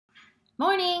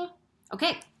Morning.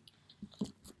 Okay.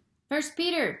 First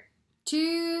Peter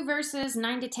 2 verses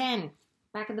 9 to 10.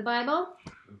 Back of the Bible.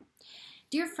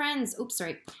 Dear friends,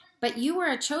 but you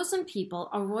are a chosen people,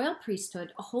 a royal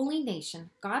priesthood, a holy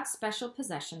nation, God's special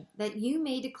possession, that you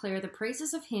may declare the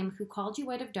praises of him who called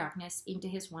you out of darkness into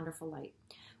his wonderful light.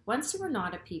 Once you were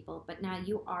not a people, but now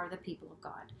you are the people of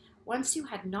God. Once you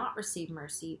had not received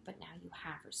mercy, but now you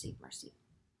have received mercy.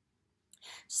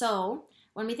 So,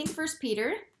 when we think First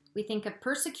Peter, we think of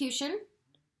persecution,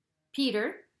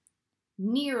 Peter,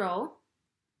 Nero,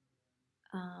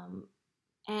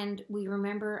 and we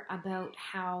remember about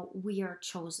how we are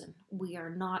chosen. We are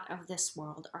not of this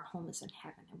world. Our home is in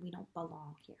heaven, and we don't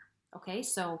belong here. Okay,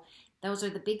 so those are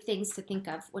the big things to think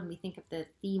of when we think of the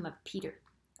theme of Peter.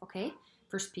 Okay,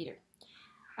 First Peter.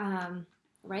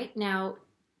 Right now,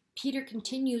 Peter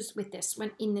continues with this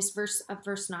when in this verse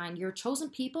 9. You're a chosen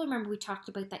people. Remember, we talked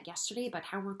about that yesterday about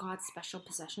how we're God's special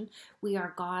possession. We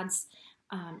are God's.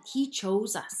 He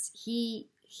chose us. He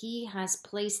has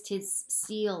placed his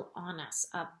seal on us,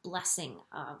 a blessing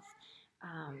of.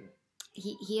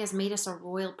 He has made us a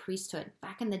royal priesthood.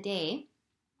 Back in the day,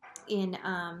 in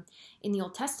the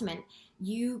Old Testament,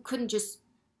 you couldn't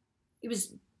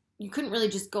really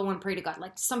just go and pray to God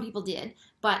like some people did,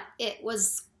 but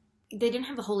they didn't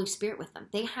have the Holy Spirit with them.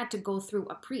 They had to go through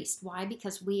a priest. Why?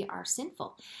 Because we are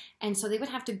sinful. And so they would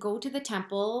have to go to the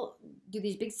temple, do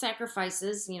these big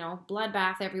sacrifices,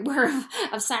 bloodbath everywhere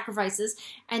of sacrifices.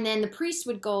 And then the priest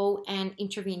would go and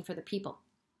intervene for the people.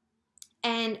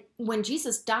 And when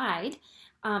Jesus died,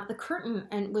 the curtain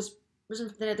was risen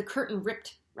from the dead, the curtain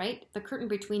ripped, right? The curtain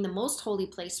between the most holy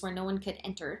place where no one could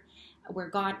enter, where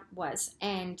God was,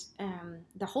 and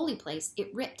the holy place,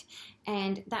 it ripped.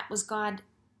 And that was God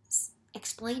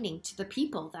explaining to the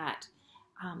people that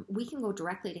we can go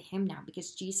directly to him now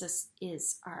because Jesus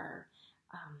is our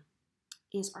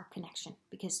connection,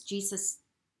 because Jesus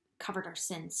covered our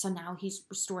sins. So now he's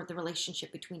restored the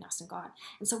relationship between us and God.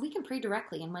 And so we can pray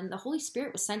directly. And when the Holy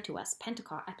Spirit was sent to us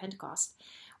at Pentecost,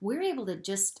 we're able to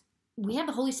we have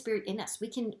the Holy Spirit in us. We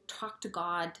can talk to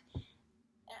God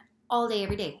all day,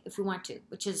 every day, if we want to,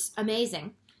 which is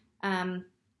amazing.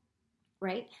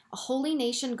 Right? A holy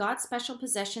nation, God's special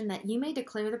possession, that you may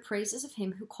declare the praises of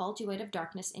him who called you out of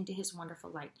darkness into his wonderful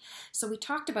light. So we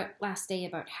talked about last day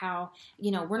about how,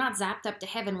 we're not zapped up to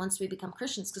heaven once we become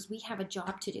Christians because we have a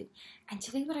job to do. And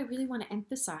today what I really want to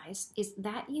emphasize is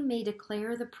that you may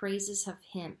declare the praises of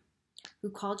him who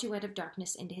called you out of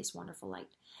darkness into his wonderful light.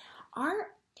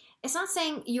 It's not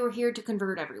saying you're here to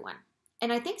convert everyone.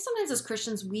 And I think sometimes as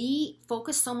Christians, we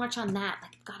focus so much on that.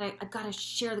 Like, I've got to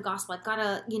share the gospel. I've got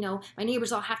to, my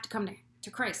neighbors all have to come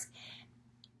to Christ.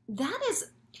 That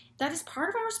is part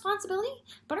of our responsibility.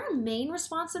 But our main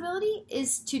responsibility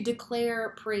is to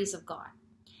declare praise of God.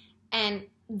 And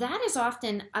that is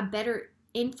often a better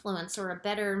influence or a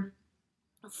better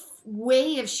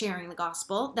way of sharing the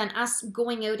gospel than us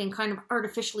going out and kind of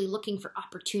artificially looking for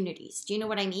opportunities. Do you know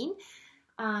what I mean?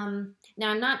 Now,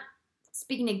 I'm not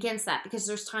speaking against that, because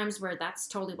there's times where that's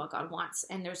totally what God wants,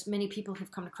 and there's many people who've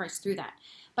come to Christ through that.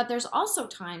 But there's also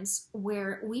times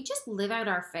where we just live out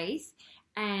our faith,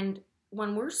 and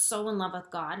when we're so in love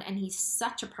with God and he's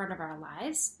such a part of our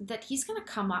lives that he's going to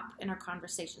come up in our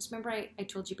conversations. Remember I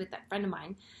told you about that friend of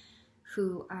mine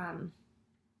who's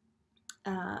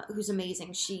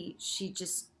amazing.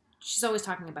 She's always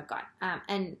talking about God,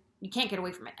 and you can't get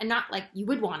away from it. And not like you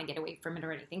would want to get away from it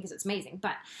or anything, because it's amazing,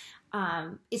 but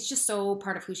it's just so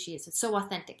part of who she is. It's so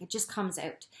authentic. It just comes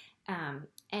out.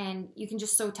 And you can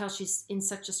just so tell she's in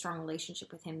such a strong relationship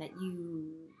with him that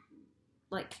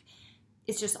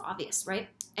it's just obvious, right?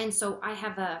 And so we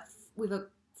have a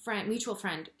mutual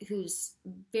friend who's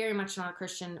very much not a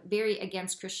Christian, very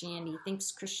against Christianity,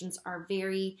 thinks Christians are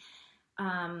very,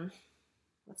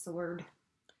 what's the word?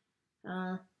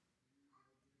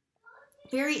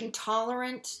 Very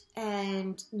intolerant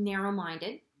and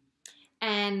narrow-minded.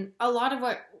 And a lot of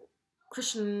what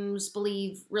Christians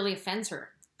believe really offends her.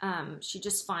 She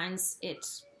just finds it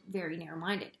very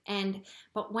narrow-minded.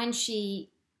 But when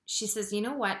she says, you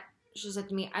know what? She said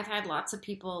to me, I've had lots of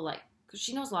people because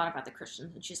she knows a lot about the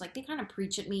Christians. And she's like, they kind of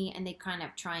preach at me and they kind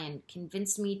of try and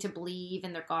convince me to believe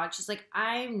in their God. She's like,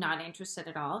 I'm not interested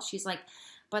at all. She's like,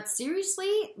 but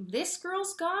seriously, this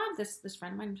girl's God, this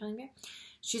friend of mine I'm telling you,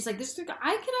 she's like, this God,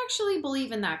 I could actually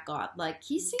believe in that God. Like,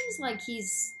 he seems like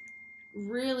he's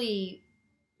really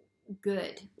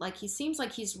good. Like, he seems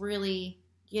like he's really,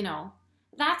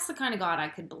 that's the kind of God I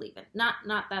could believe in. Not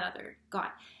that other God.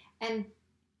 And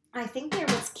I think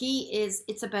what's key is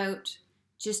it's about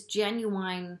just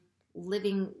genuine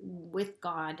living with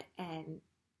God and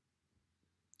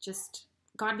just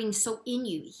God being so in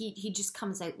you, he just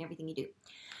comes out in everything you do.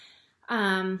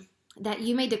 That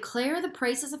you may declare the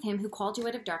praises of him who called you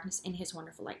out of darkness in his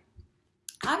wonderful light.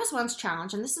 I was once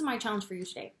challenged, and this is my challenge for you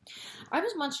today. I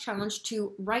was once challenged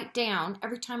to write down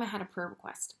every time I had a prayer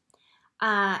request.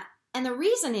 And the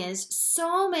reason is,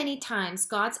 so many times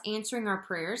God's answering our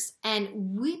prayers,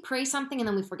 and we pray something and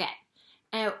then we forget.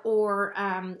 Or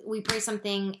we pray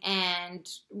something and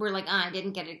we're like, I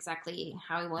didn't get it exactly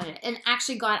how I wanted it. And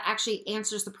actually, God actually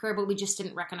answers the prayer, but we just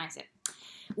didn't recognize it.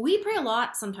 We pray a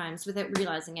lot sometimes without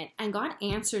realizing it, and God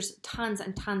answers tons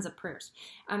and tons of prayers.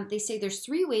 They say there's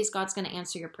 3 ways God's going to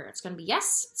answer your prayer. It's going to be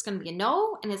yes, it's going to be a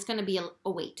no, and it's going to be a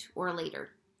wait or a later.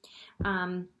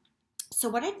 So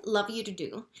what I'd love you to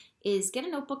do is get a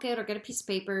notebook out or get a piece of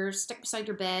paper, stick beside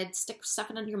your bed, stick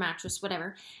stuff it under your mattress,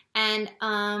 whatever. And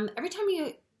every time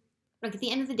you, like at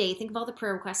the end of the day, think of all the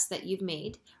prayer requests that you've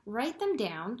made, write them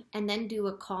down, and then do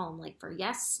a column like for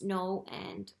yes, no,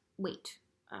 and wait.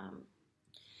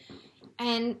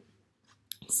 And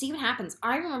see what happens.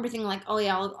 I remember thinking like, oh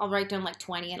yeah, I'll write down like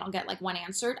 20 and I'll get like 1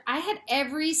 answered. I had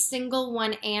every single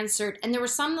one answered, and there were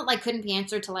some that like couldn't be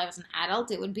answered till I was an adult.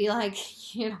 It would be like,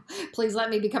 please let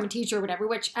me become a teacher or whatever,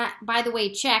 which by the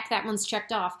way, check, that one's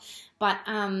checked off. But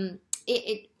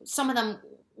some of them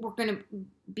were going to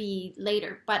be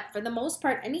later. But for the most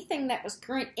part, anything that was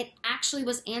current, it actually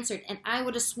was answered. And I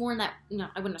would have sworn that, no,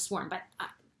 I wouldn't have sworn, but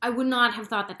I would not have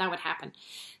thought that that would happen.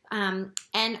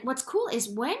 And what's cool is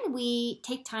when we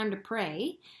take time to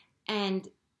pray and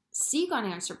see God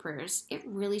answer prayers, it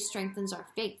really strengthens our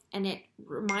faith. And it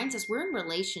reminds us we're in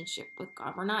relationship with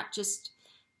God. We're not just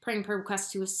praying prayer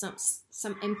requests to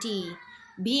some empty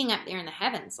being up there in the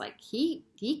heavens. Like he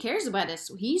cares about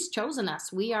us. He's chosen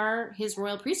us. We are his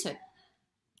royal priesthood.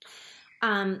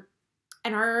 And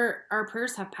our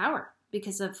prayers have power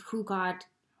because of who God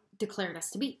declared us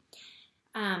to be.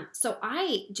 So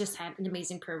I just had an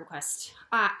amazing prayer request.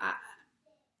 I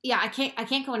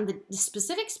can't go into the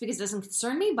specifics because it doesn't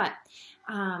concern me, but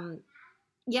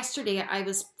yesterday I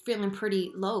was feeling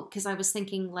pretty low because I was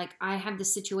thinking like I have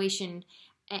this situation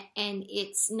and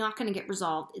it's not going to get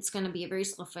resolved. It's going to be a very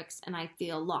slow fix and I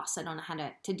feel lost. I don't know how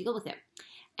to deal with it.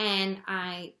 And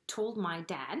I told my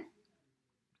dad,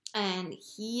 and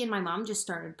he and my mom just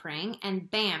started praying,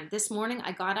 and bam, this morning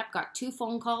I got up, got 2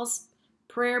 phone calls,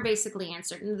 prayer basically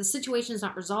answered, and the situation is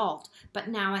not resolved, but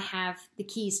now I have the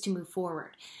keys to move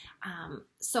forward.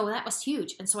 So that was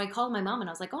huge. And so I called my mom and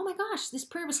I was like, oh my gosh, this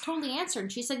prayer was totally answered.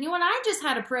 And she said, you know what, I just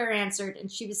had a prayer answered.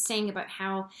 And she was saying about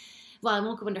how, well, I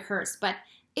won't go into hers, but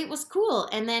it was cool.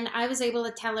 And then I was able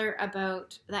to tell her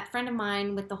about that friend of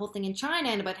mine with the whole thing in China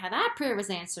and about how that prayer was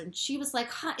answered. And she was like,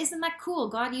 isn't that cool?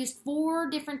 God used 4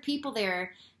 different people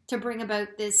there to bring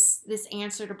about this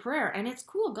answer to prayer. And it's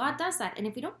cool. God does that. And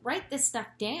if we don't write this stuff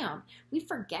down, we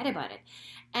forget about it.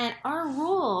 And our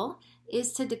role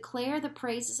is to declare the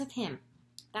praises of him.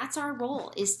 That's our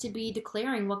role, is to be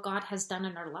declaring what God has done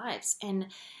in our lives. And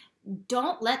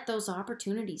don't let those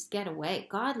opportunities get away.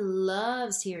 God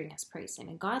loves hearing us praise him.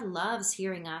 And God loves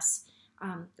hearing us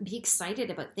be excited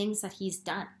about things that he's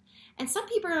done. And some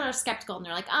people are skeptical and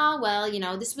they're like, oh, well,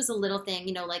 this was a little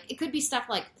thing, like it could be stuff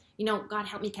like, God,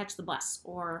 help me catch the bus,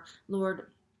 or Lord,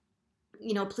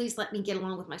 please let me get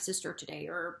along with my sister today,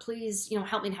 or please,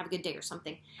 help me to have a good day or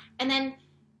something. And then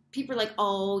people are like,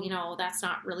 oh, that's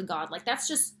not really God. Like, that's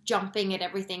just jumping at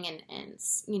everything and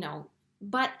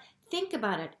but think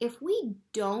about it. If we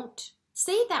don't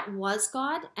say that was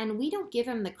God and we don't give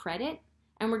him the credit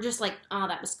and we're just like, oh,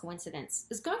 that was coincidence,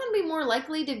 is God going to be more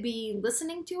likely to be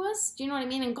listening to us? Do you know what I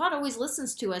mean? And God always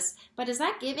listens to us, but is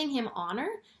that giving him honor?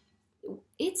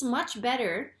 It's much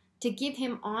better to give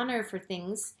him honor for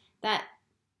things than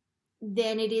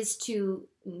it is to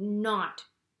not,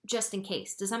 just in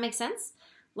case. Does that make sense?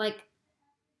 Like,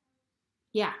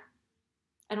 yeah,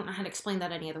 I don't know how to explain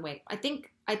that any other way. I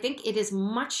think it is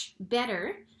much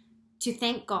better to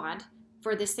thank God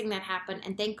for this thing that happened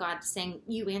and thank God saying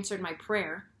you answered my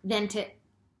prayer than to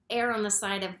err on the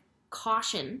side of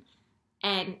caution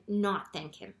and not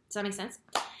thank him. Does that make sense?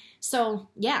 So,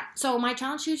 yeah. So my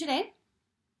challenge to you today,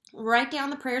 write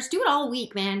down the prayers. Do it all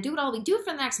week, man. Do it all week. Do it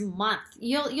for the next month.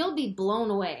 You'll be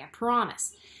blown away. I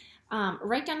promise.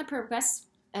 Write down the prayer requests.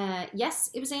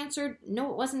 Yes, it was answered. No,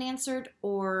 it wasn't answered.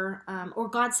 Or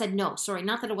God said no. Sorry,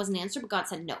 not that it wasn't answered, but God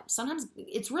said no. Sometimes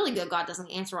it's really good God doesn't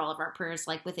answer all of our prayers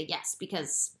like with a yes,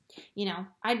 because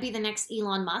I'd be the next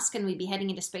Elon Musk and we'd be heading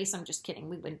into space. I'm just kidding.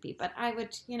 We wouldn't be, but I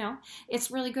would,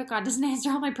 it's really good God doesn't answer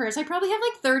all my prayers. I probably have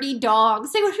like 30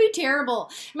 dogs. It would be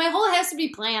terrible. My whole house would be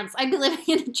plants. I'd be living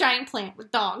in a giant plant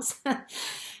with dogs.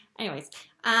 Anyways,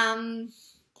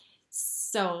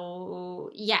 So,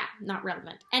 yeah, not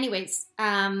relevant. Anyways,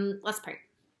 let's pray.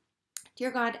 Dear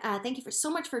God, thank you for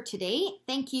so much for today.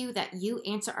 Thank you that you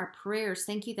answer our prayers.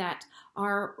 Thank you that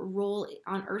our role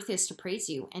on earth is to praise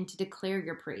you and to declare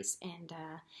your praise. And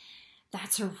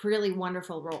that's a really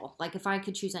wonderful role. Like if I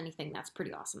could choose anything, that's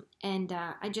pretty awesome. And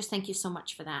I just thank you so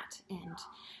much for that. And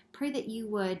pray that you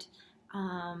would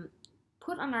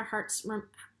put on our hearts,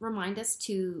 remind us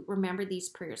to remember these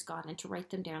prayers, God, and to write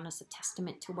them down as a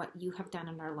testament to what you have done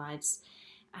in our lives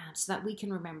so that we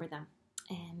can remember them.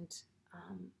 And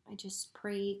I just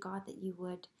pray, God, that you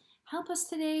would help us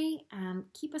today,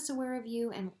 keep us aware of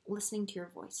you and listening to your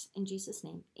voice. In Jesus'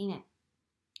 name, amen.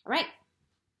 All right.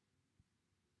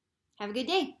 Have a good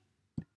day.